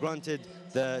inshallah we are granted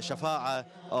the Shafa'ah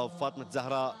of Fatima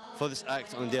Zahra for this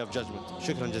act on the Day of Judgment.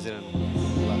 Shukran jazilan.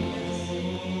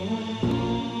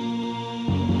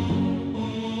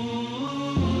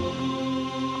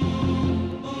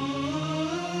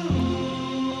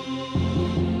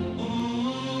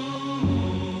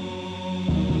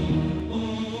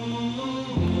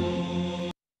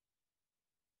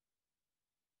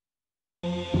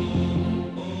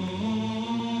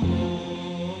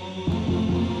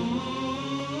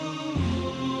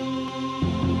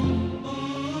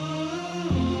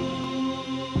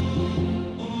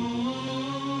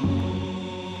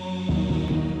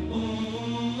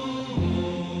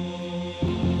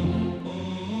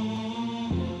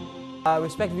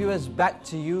 Respected viewers, back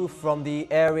to you from the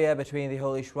area between the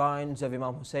holy shrines of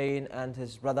Imam Hussein and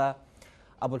his brother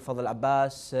Abal-Fadhil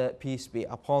Al-Abbas, peace be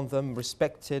upon them,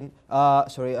 receiving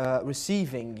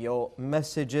your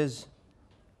messages,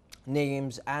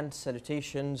 names and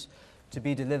salutations to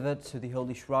be delivered to the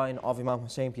holy shrine of Imam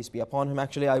Hussein, peace be upon him.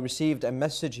 Actually, I received a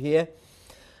message here. It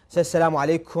says, Assalamu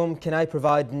alaikum, can I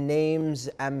provide names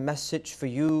and message for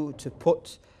you to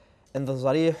put in the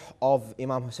zarih of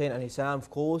Imam Hussein alayhi salam? Of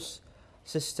course,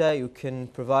 sister, you can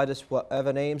provide us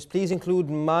whatever names. Please include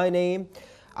my name,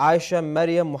 Aisha,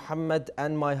 Maryam, Muhammad,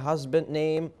 and my husband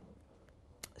name,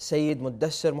 Sayyid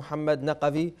Mudassir Muhammad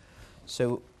Naqavi.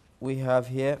 So we have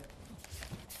here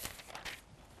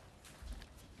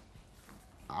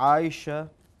Aisha,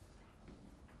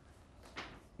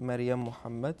 Maryam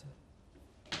Muhammad,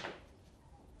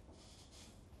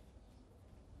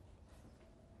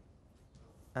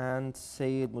 and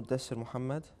Sayyid Mudassir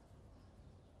Muhammad.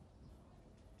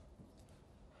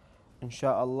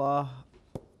 Insha'Allah,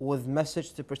 with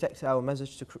message to protect our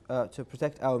marriage,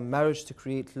 to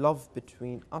create love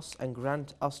between us and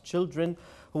grant us children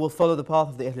who will follow the path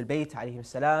of the Ahlul Bayt alayhim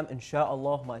salam.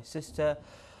 Insha'Allah, my sister,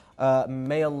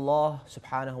 may Allah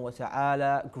subhanahu wa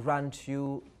ta'ala grant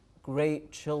you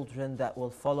great children that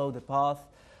will follow the path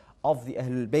of the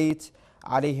Ahlul Bayt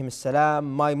alayhim salam.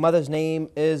 My mother's name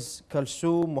is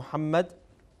Kalsoom Muhammad.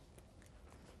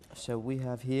 So we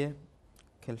have here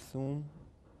Kalsoom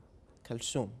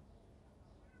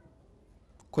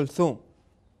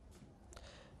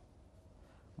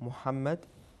Muhammad,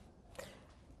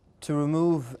 to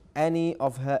remove any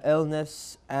of her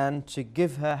illness and to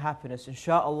give her happiness.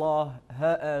 Insha'Allah,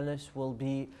 her illness will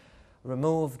be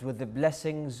removed with the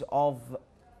blessings of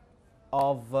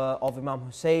Imam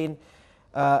Hussein,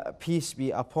 peace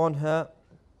be upon her,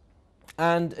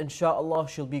 and insha'Allah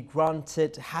she'll be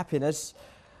granted happiness.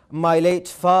 My late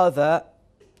father,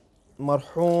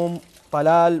 Marhum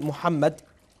Talal Muhammad,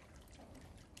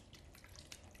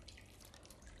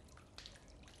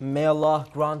 may Allah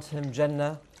grant him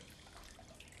Jannah.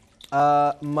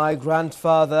 My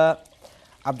grandfather,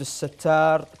 Abdul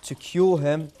Sattar, to cure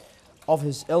him of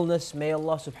his illness. May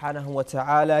Allah subhanahu wa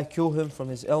ta'ala cure him from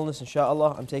his illness.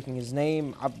 Insha'Allah, I'm taking his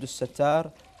name, Abdul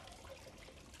Sattar.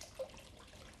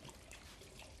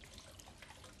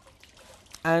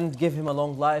 And give him a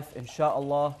long life,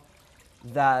 insha'Allah,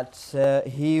 that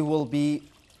he will be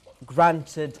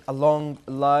granted a long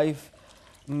life.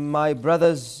 My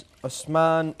brothers,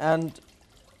 Osman and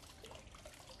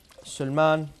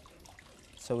Sulman.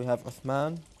 So we have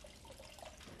Uthman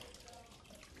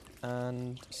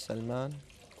and Salman,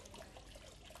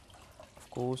 of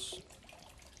course,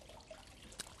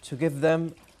 to give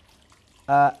them,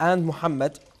 and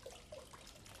Muhammad,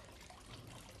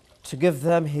 to give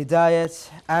them hidayat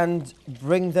and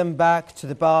bring them back to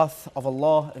the path of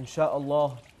Allah,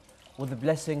 insha'Allah, with the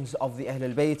blessings of the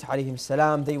Ahlul Bayt alayhim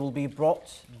salam. They will be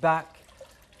brought back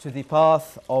to the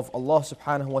path of Allah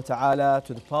subhanahu wa ta'ala,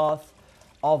 to the path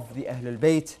of the Ahlul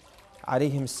Bayt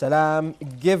alayhim salam.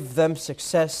 Give them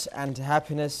success and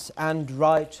happiness and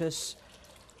righteous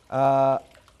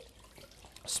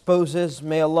spouses.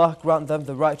 May Allah grant them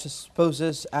the righteous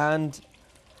spouses and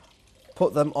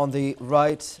put them on the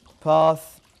right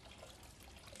path.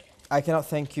 I cannot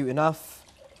thank you enough.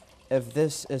 If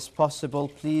this is possible,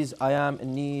 please, I am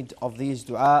in need of these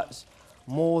du'as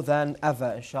more than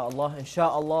ever, insha'Allah.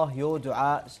 Insha'Allah, your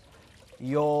du'as,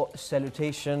 your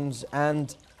salutations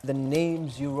and the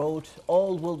names you wrote,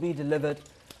 all will be delivered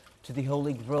to the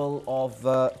holy grill of,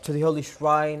 to the holy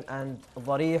shrine and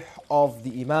dharih of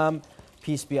the Imam,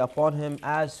 peace be upon him.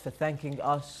 As for thanking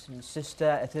us,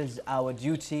 sister, it is our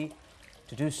duty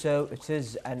to do so. It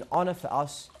is an honor for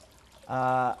us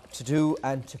to do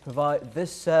and to provide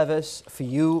this service for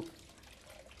you.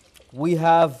 We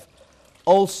have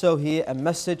also here a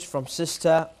message from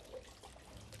Sister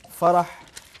Farah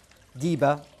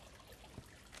Diba.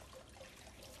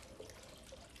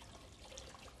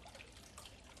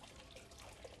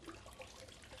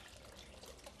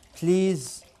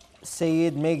 Please,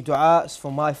 Sayyid, make du'as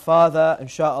for my father.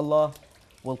 Insha'Allah,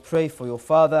 we'll pray for your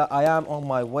father. I am on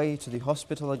my way to the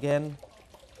hospital again.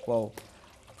 Well,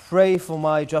 pray for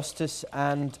my justice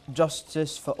and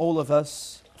justice for all of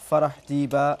us. Farah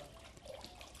Diba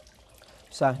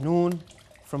Sahnoon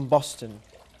from Boston.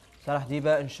 Farah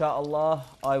Diba, insha'Allah,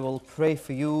 I will pray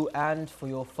for you and for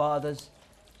your father's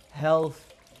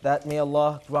health, that may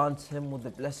Allah grant him with the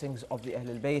blessings of the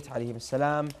Ahlul Bayt alayhim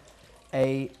salam,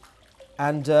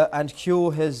 and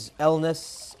cure his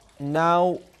illness.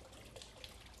 Now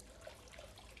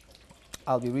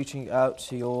I'll be reaching out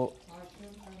to your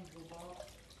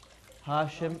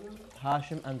Hashim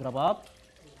and Rabab.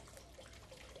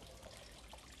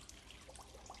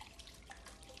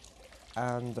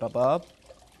 and Rabab.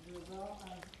 Reza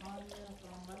and Hania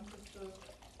from Manchester.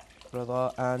 Rida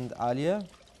and Alia.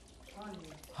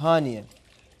 Hania. Hania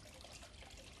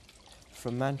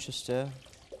from Manchester.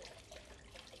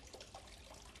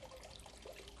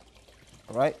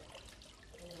 All right.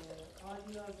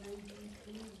 Adia Zaidi,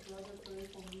 please brother pray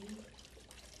for me.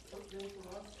 Pray for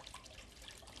us.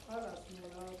 Khalas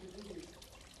Mola to visit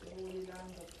the holy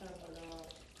land of Karbala.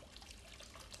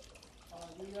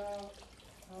 Adia,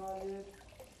 Khalid,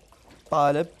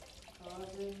 Talib,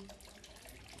 Kazim,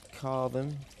 Kadhim,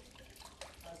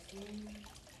 Asim,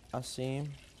 Asim,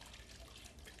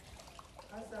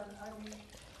 Hassan Ali,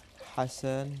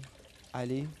 Hassan,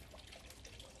 Ali.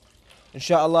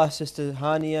 Inshallah, Sister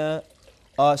Hania,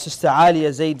 Sister Alia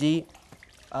Zaidi,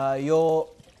 your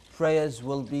prayers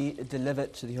will be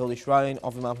delivered to the holy shrine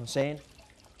of Imam Hussein.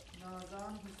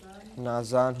 Nazan Hussain,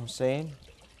 Nazan Hussein.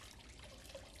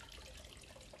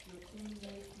 your team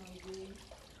makes my day,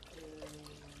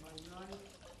 my life.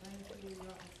 Thank you,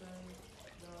 Ya Hussein.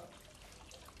 Ya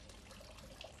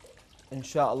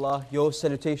Inshallah, your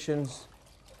salutations,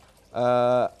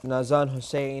 Nazan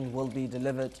Hussein, will be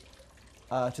delivered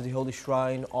to the holy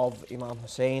shrine of Imam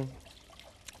Hussein.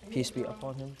 Peace be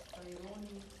upon him.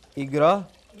 Faironi, Igra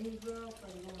Indra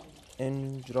Faironi,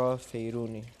 Indra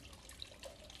Fairuni.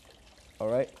 All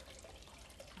right.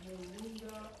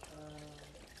 Melinda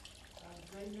and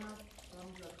Zainab from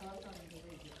Jakarta,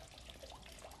 Indonesia.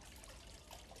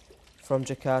 From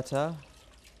Jakarta.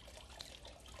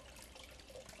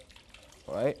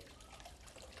 All right.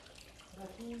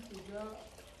 Batul Shuja,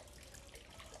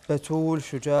 Batul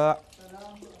Shuja.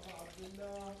 Salam to Abu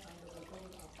Abdullah and the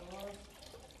Abal-Fadhil Al-Abbas.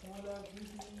 Mola, give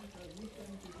me permission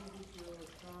to visit your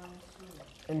shrine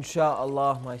soon.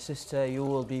 Inshallah, my sister, you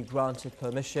will be granted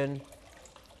permission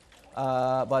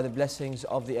by the blessings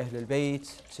of the Ahlul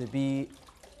Bayt to be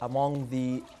among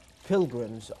the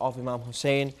pilgrims of Imam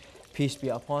Hussein. Peace be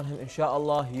upon him.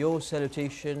 Inshallah, your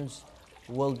salutations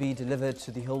will be delivered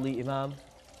to the holy Imam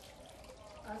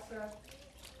Asad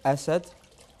Asad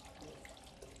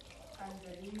and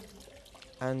Walid,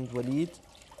 and Walid,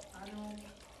 Anum,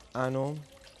 Anum,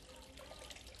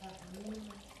 Tahmeen,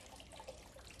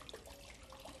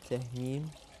 Tahmeen,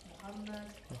 Muhammad,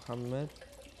 Muhammad,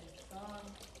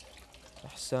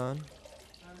 Ihsan, Ihsan,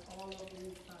 and all of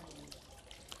his family.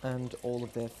 and all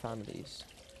of their families.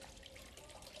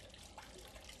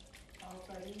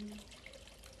 Al-Karim,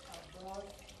 Abbas,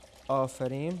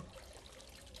 Afarim,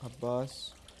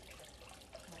 Abbas,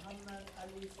 Muhammad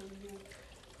Ali Sayyid,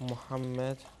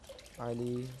 Muhammad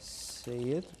Ali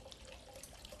Sayyid,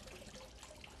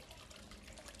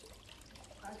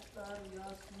 Akbar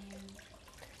Yasmin,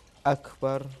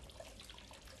 Akbar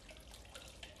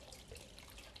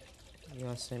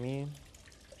Yasemin,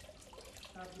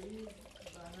 Tabriz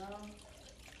Bana,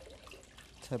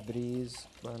 Tabriz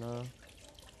Bana,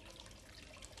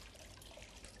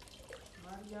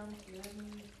 Maryam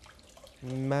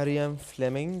Fleming. Maryam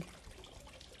Fleming.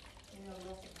 May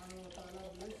Allah subhanahu wa ta'ala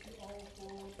bless you all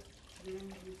for doing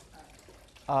this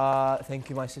act. Thank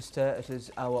you, my sister. It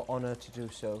is our honor to do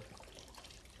so.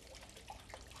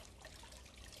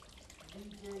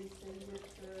 DJ Sayyid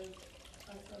says,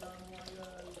 Assalamu ala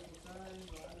al-Hussein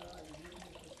wa ala Ali ibn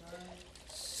Hussein.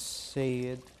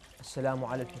 Sayyid, Assalamu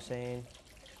ala al-Hussein,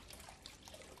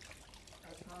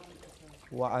 Ashab al-Hussein.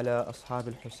 وعلى أصحاب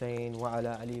الحسين وعلى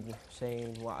علي بن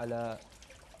الحسين وعلى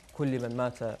كل من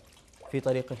مات في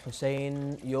طريق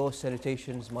الحسين. Your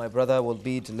salutations, my brother, will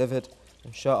be delivered,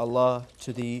 inshallah,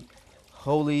 to the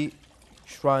holy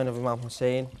shrine of Imam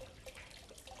Hussein.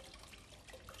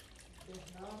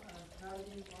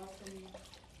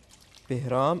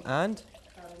 Behram and Bihram and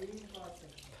Parveen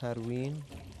Qasim. Parveen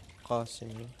Qasim.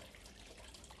 Parveen Qasimi.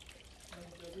 And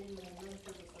Parveen Momin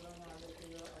says, Assalamu alaikum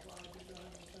ya Abu Abdullah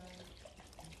Hussein.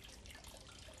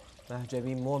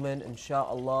 Mahjabeen Momin,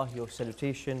 inshallah, your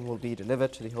salutation will be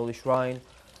delivered to the holy shrine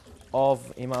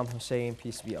of Imam Hussein,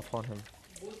 peace be upon him.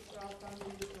 Bushra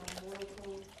family from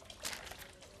Morocco.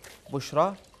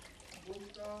 Bushra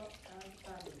Bushra and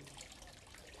family.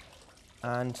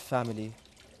 and family.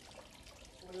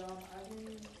 Ghulam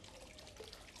Ali,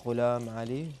 Ghulam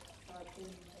Ali,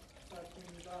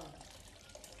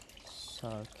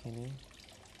 Sakindan. Sakini,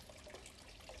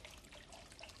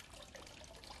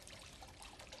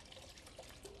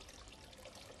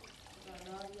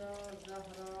 Sanaya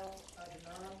Zahra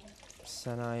Adnan.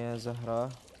 Sanaya Zahra,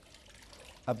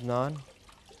 Abnan,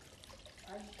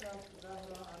 Ashraf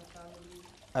Zahra and family.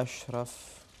 Ashraf,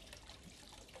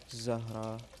 Zahra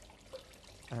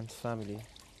and family.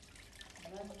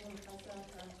 Najmul Hassan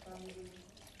and family.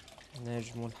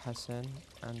 Najmul Hassan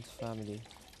and family.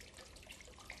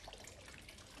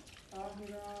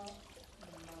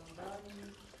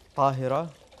 Tahira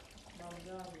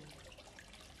Mamdani.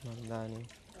 Mamdani.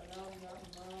 Salam ya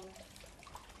Imam.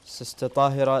 Sister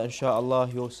Tahira, inshallah,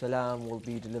 your salam will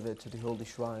be delivered to the holy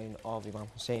shrine of Imam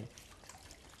Hussein.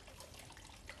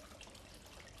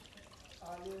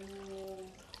 Alimu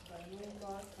Banu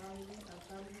family and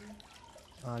family.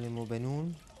 Alimu Banoon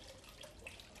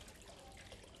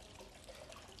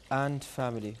and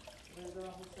family.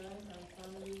 Reza Hussein and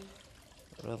family.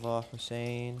 Rida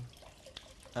Hussein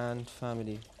and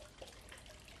family.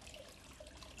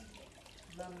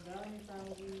 Zamdani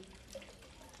family.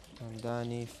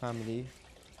 Hamdani family.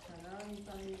 Kanani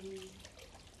family.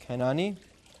 Kanani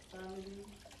Family.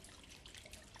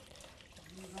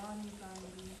 Jivani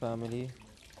family. family.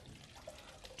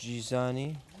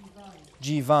 Jizani.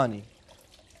 Jivani. Jivani.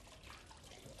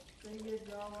 Sayyid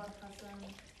Rawar Hassan.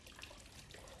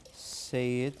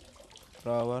 Sayyid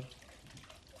Rawar.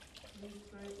 Please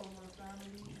pray for my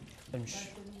family,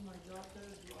 especially my daughter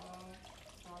Dua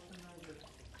Fatima.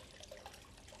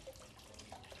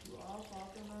 Dua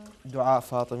Fatima. Dua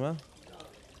Fatima.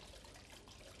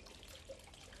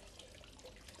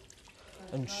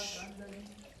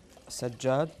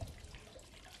 Sajjad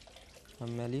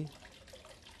Hamali.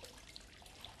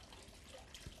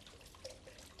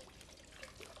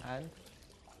 And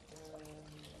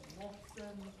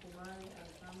Mohsen Kumai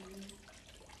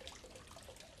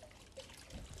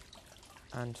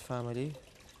and family. family.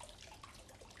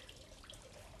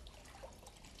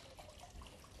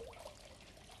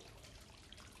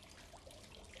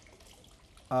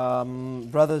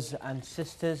 Brothers and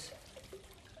sisters,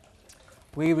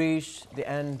 we reached the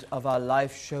end of our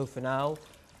live show for now.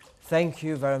 Thank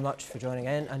you very much for joining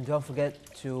in, and don't forget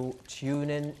to tune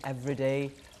in every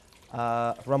day,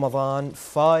 Ramadan,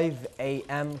 5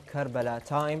 a.m. Karbala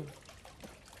time.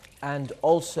 And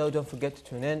also don't forget to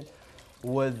tune in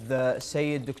with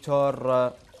Sayyid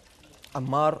Dr.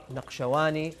 Ammar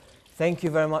Naqshawani. Thank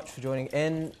you very much for joining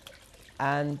in,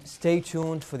 and stay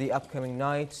tuned for the upcoming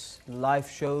nights, live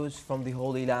shows from the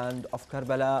Holy Land of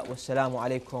Karbala. Wassalamu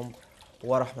alaikum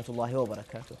wa rahmatullahi wa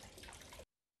barakatuh.